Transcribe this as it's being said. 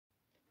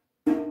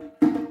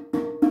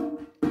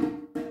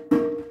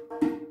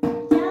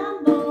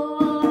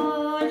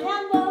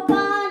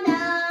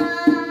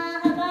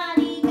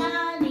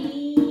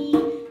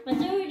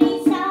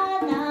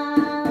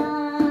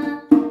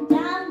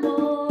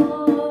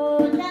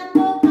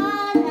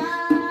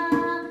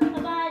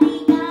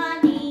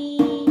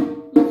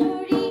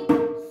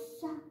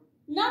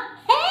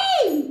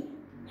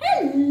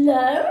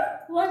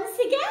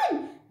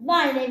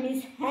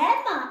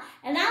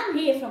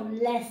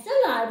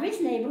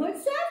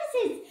neighbourhood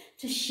services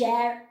to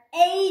share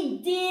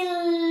a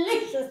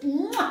delicious,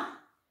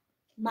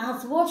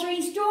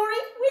 mouth-watering story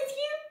with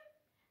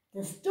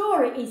you. The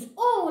story is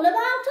all about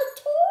a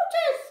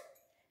tortoise.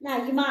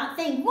 Now you might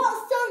think,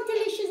 what's so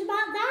delicious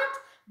about that?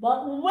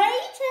 But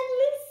wait and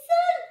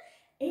listen.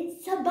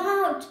 It's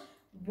about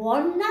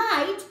one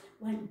night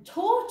when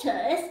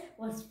Tortoise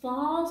was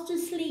fast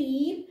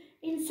asleep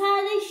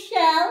inside his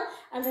shell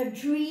and a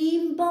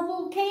dream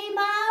bubble came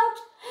out.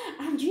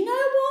 And you know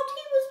what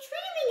he was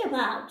dreaming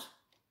about?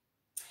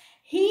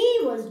 He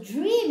was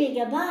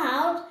dreaming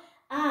about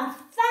a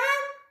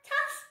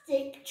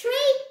fantastic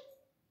tree.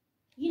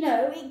 You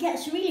know, it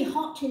gets really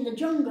hot in the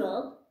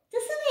jungle,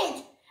 doesn't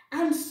it?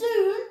 And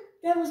soon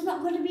there was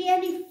not going to be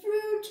any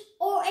fruit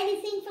or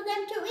anything for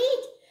them to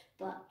eat.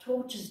 But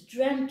Tortoise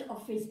dreamt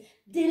of his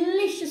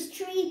delicious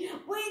tree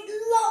with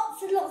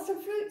lots and lots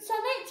of fruits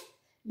on it.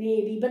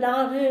 Maybe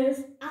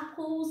bananas,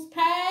 apples,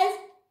 pears.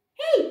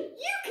 Hey,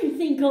 you can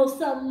think of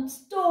some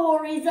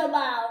stories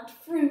about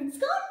fruits,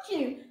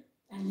 can't you?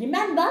 And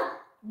remember,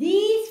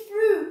 these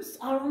fruits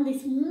are on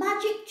this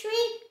magic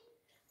tree.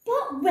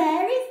 But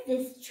where is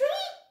this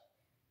tree?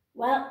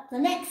 Well, the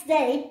next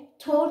day,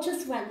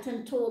 Tortoise went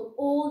and told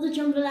all the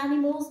jungle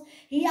animals.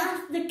 He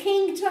asked the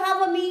king to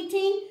have a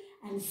meeting,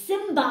 and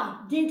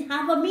Simba did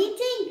have a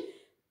meeting.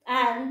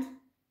 And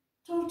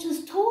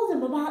Tortoise told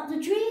them about the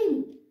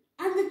dream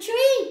and the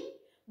tree.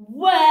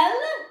 Well,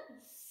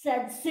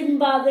 said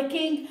Simba the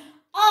king,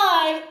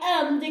 I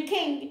am the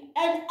king,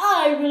 and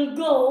I will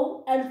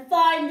go and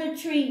find the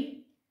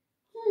tree.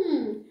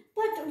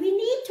 But we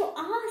need to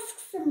ask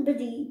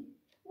somebody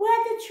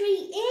where the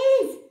tree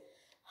is.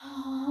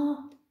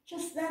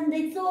 Just then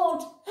they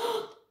thought,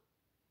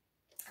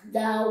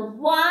 the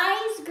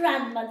wise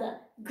grandmother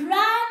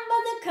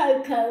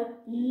Coco,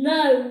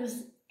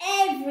 knows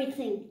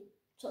everything.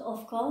 So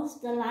of course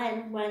the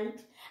lion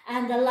went,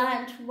 and the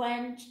lion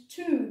went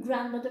to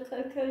Grandmother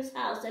Coco's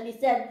house, and he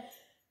said,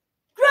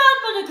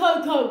 Grandmother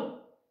Coco,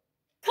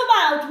 come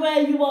out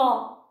where you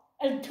are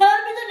and tell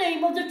me the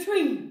name of the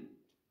tree.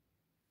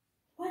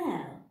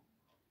 Well,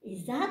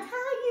 is that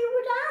how you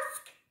would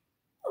ask?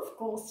 Of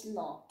course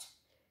not.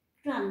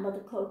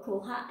 Grandmother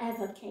Coco,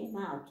 however, came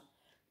out.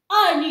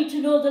 I need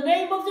to know the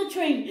name of the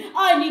tree.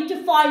 I need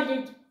to find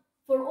it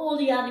for all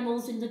the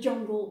animals in the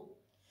jungle.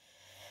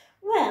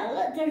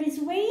 Well, there is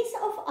ways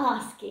of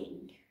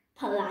asking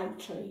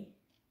politely,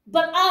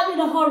 but I'm in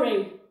a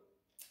hurry.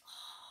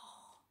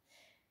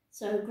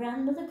 So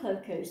Grandmother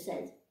Coco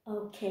said,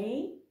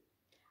 okay,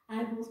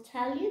 I will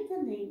tell you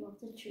the name of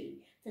the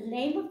tree. The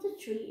name of the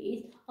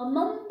tree is a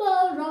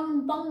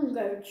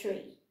Mumbo-Rumbongo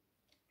tree.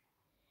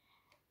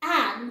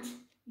 And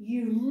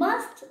you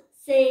must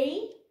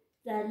say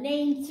the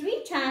name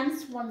 3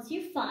 times once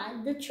you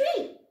find the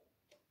tree.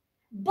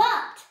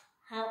 But,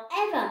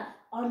 however,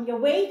 on your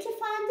way to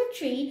find the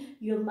tree,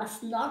 you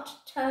must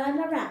not turn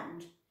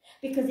around.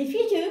 Because if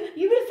you do,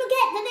 you will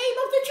forget the name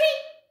of the tree.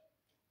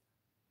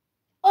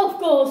 Of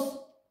course,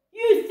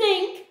 you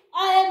think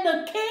I am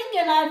the king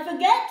and I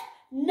forget?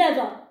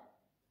 Never.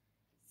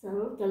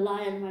 So the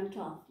lion went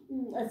off,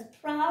 as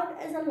proud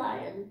as a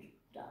lion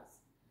does.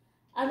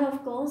 And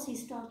of course, he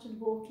started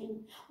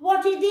walking.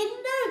 What he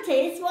didn't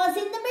notice was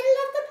in the middle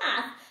of the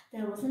path,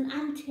 there was an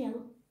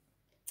anthill.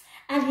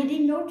 And he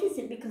didn't notice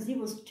it because he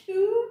was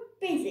too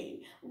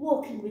busy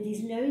walking with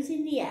his nose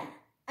in the air.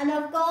 And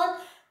of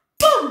course,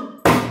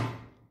 boom!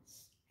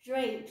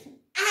 Straight.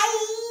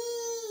 Aye!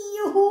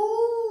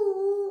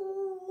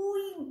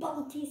 He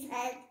bumped his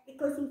head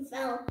because he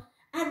fell.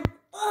 And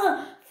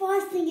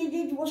first thing he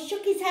did was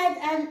shook his head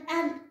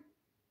and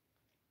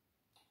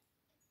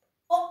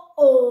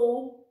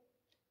uh-oh!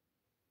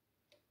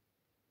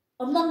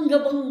 A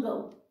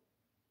munga-bungo,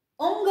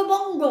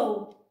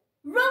 onga-bongo,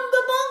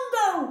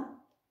 runga-bongo.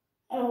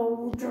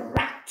 Oh,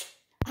 drat!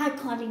 I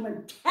can't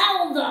even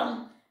tell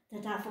them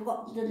that I've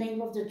forgotten the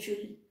name of the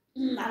tree.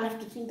 I'll have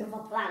to think of a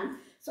plan.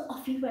 So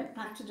off he went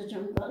back to the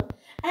jungle.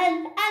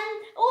 And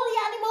all the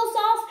animals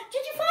asked,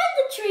 did you find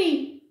the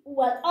tree?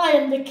 Well, I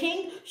am the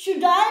king.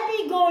 Should I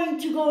be going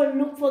to go and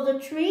look for the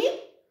tree?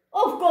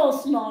 Of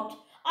course not.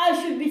 I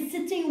should be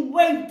sitting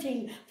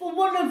waiting for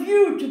one of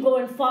you to go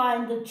and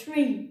find the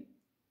tree.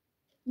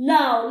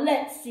 Now,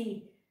 let's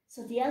see.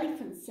 So the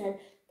elephant said,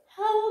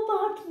 how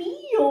about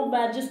me, your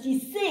majesty,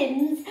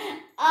 since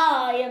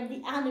I am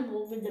the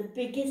animal with the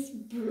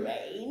biggest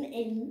brain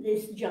in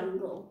this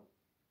jungle?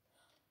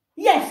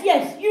 Yes,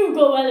 you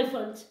go,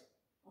 elephant.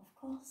 Of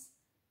course.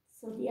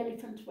 So the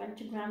elephant went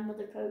to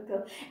Grandmother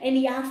Coco and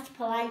he asked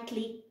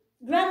politely.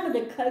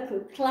 Grandmother Coco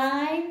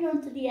climbed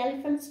onto the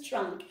elephant's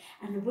trunk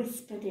and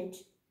whispered it.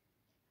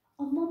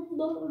 A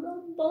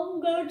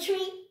mumbo-rumbongo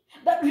tree.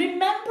 But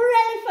remember,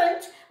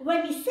 elephant,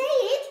 when you say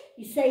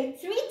it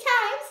 3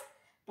 times.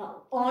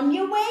 But on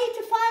your way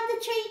to find the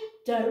tree,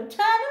 don't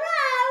turn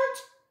around.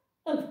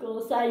 Of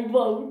course I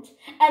won't.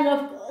 And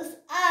of course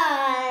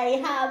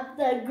I have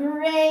the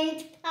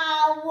great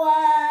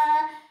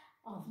power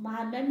of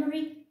my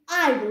memory.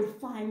 I will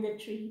find the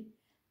tree.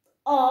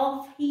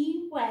 Off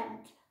he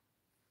went.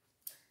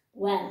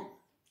 Well,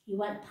 He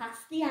went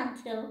past the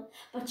anthill,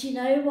 but you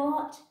know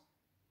what?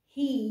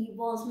 He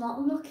was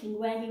not looking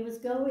where he was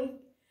going,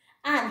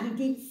 and he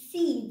did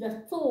see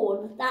the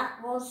thorn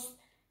that was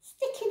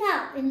sticking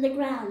out in the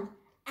ground,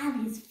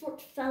 and his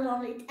foot fell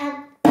on it,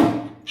 and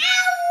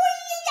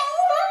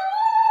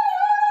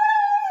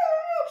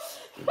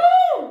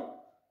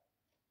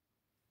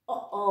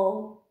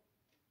uh-oh,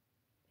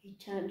 he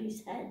turned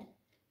his head.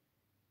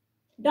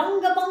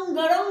 Donga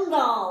bonga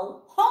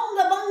dongo,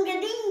 honga bonga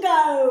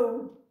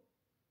dingo.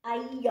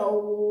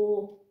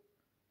 Ayo,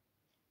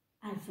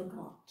 I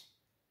forgot.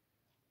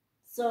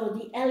 So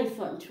the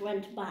elephant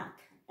went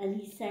back and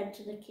he said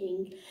to the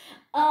king,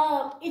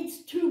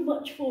 it's too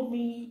much for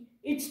me.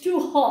 It's too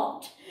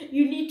hot.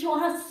 You need to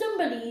ask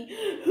somebody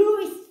who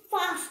is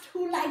fast,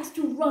 who likes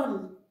to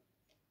run.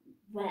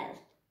 Well,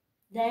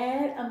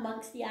 there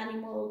amongst the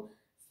animals,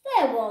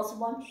 there was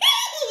one.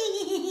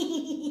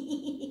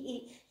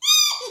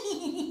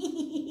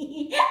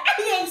 I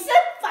am so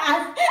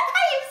fast. I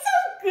am so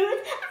good.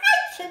 I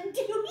can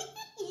do it.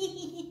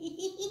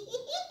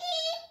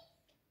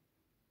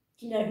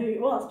 Do you know who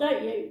it was,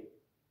 don't you?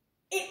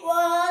 It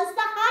was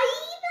the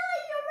hyena,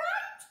 you're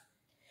right.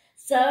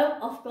 So,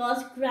 of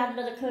course,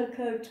 Grandmother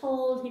Coco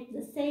told him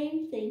the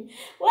same thing.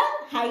 Well,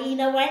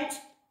 hyena went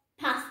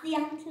past the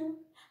anthill,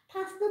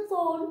 past the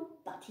thorn,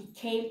 but he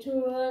came to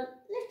a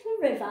little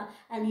river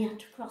and he had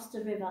to cross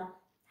the river.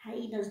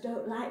 Hyenas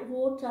don't like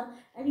water,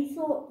 and he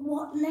thought,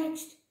 what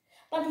next?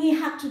 But he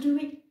had to do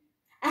it.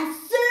 As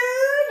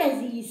soon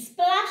as he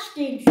splashed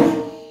in,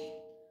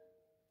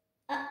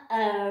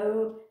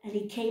 uh-oh, and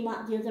he came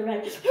out the other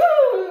end.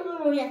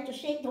 He had to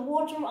shake the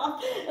water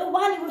off. And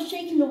while he was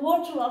shaking the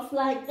water off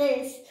like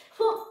this,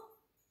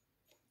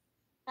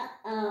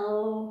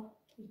 uh-oh,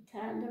 he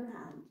turned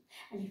around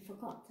and he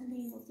forgot the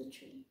name of the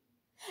tree.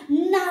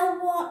 Now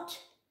what?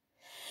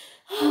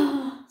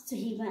 So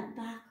he went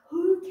back.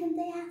 Who can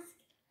they ask?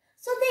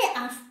 So they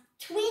asked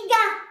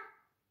Twiga.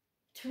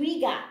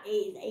 Twiga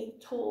is a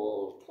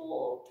tall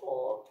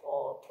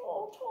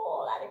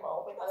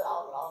animal with a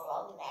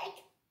long neck.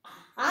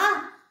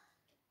 Aha!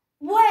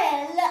 Well,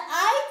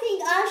 I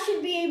think I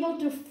should be able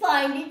to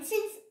find it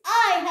since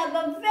I have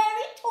a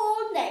very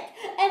tall neck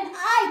and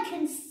I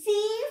can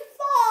see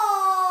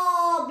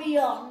far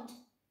beyond.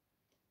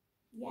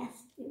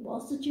 Yes, it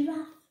was the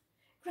giraffe.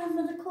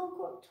 Grandmother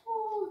Coco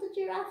told the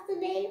giraffe the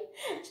name.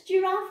 The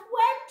giraffe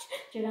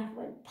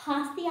went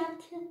past the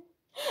anthill,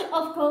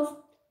 of course,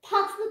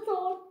 past the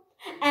thorn,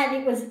 and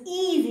it was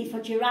easy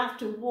for Giraffe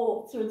to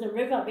walk through the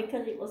river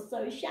because it was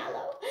so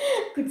shallow.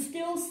 Could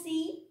still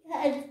see,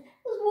 and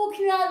was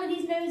walking around with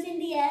his nose in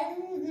the air.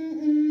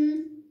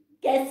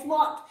 Guess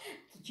what?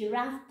 The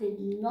giraffe did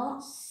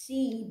not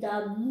see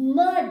the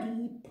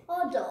muddy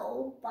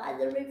puddle by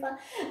the river.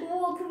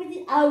 Walking with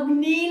it, oh,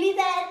 nearly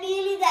there,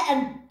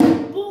 and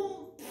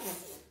boom!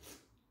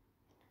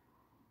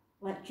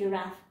 Went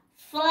Giraffe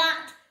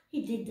flat.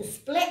 He did the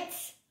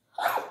splits.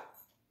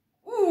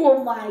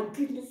 Oh my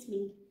goodness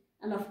me.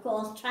 And of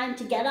course, trying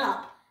to get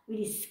up with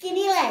his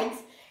skinny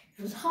legs.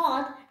 It was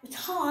hard, but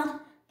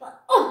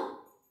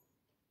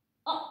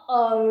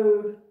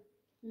uh-oh.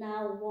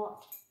 Now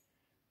what?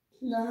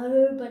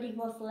 Nobody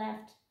was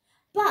left.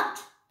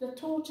 But the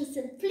tortoise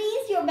said,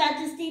 please, Your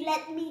Majesty,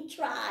 let me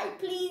try.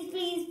 Please,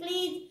 please,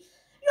 please.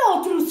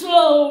 You're too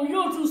slow.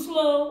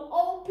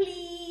 Oh,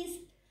 please.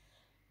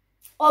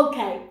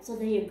 Okay, so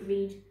they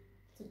agreed.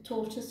 The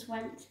tortoise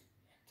went.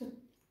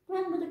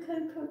 Grandmother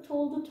Coco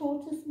told the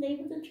tortoise the name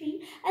of the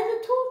tree, and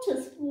the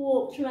tortoise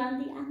walked around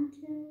the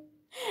anthill,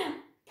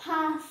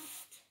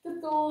 past the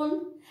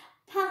thorn,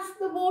 past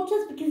the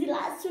waters because he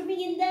liked swimming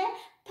in there,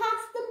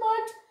 past the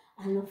mud,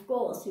 and of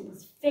course he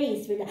was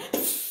faced with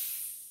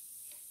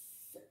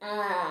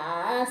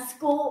a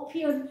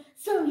scorpion.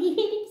 So he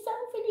hid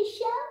himself in his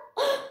shell,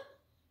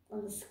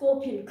 and the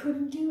scorpion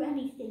couldn't do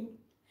anything.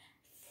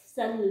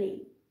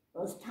 Suddenly, it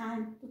was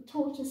time. The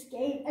tortoise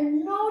came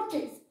and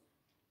noticed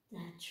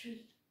the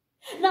tree.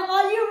 Now,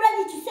 are you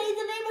ready to say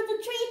the name of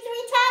the tree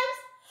 3 times?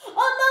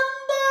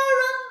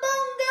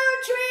 Rumbunger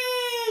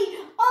tree!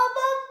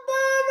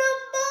 Rumbunger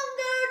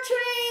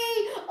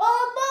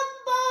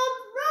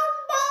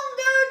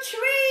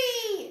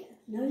tree!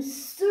 No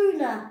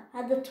sooner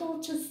had the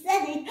tortoise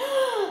said it,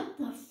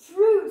 the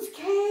fruits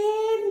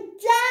came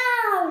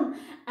down.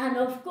 And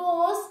of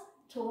course,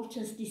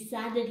 Tortoise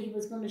decided he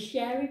was going to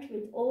share it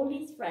with all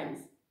his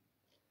friends.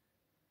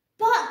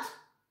 But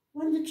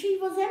when the tree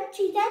was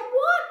empty, then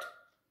what?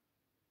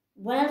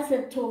 Well,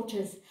 said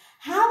Tortoise,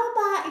 how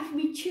about if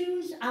we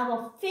choose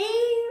our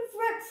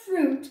favourite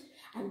fruit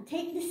and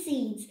take the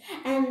seeds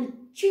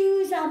and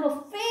choose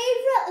our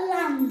favourite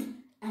land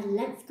and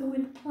let's go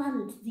and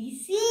plant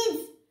these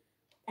seeds?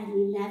 And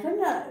you never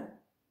know.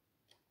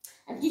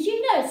 And did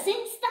you know,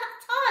 since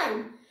that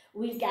time,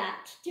 we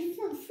get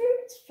different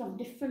fruits from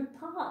different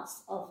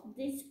parts of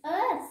this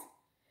earth.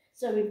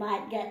 So we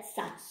might get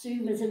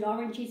satsumas and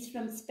oranges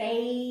from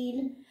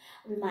Spain.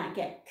 We might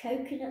get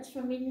coconuts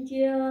from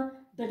India,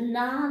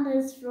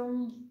 bananas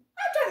from,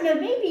 I don't know,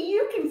 maybe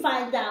you can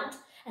find out.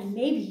 And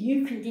maybe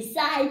you can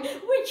decide which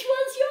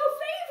one's your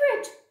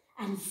favourite.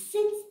 And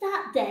since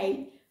that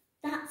day,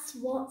 that's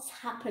what's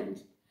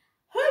happened.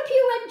 Hope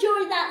you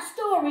enjoyed that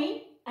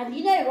story. And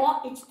you know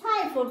what? It's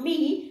time for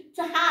me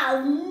to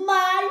have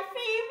my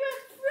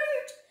favourite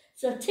fruit.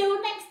 So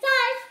till next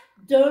time,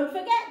 don't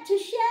forget to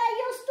share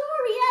your story.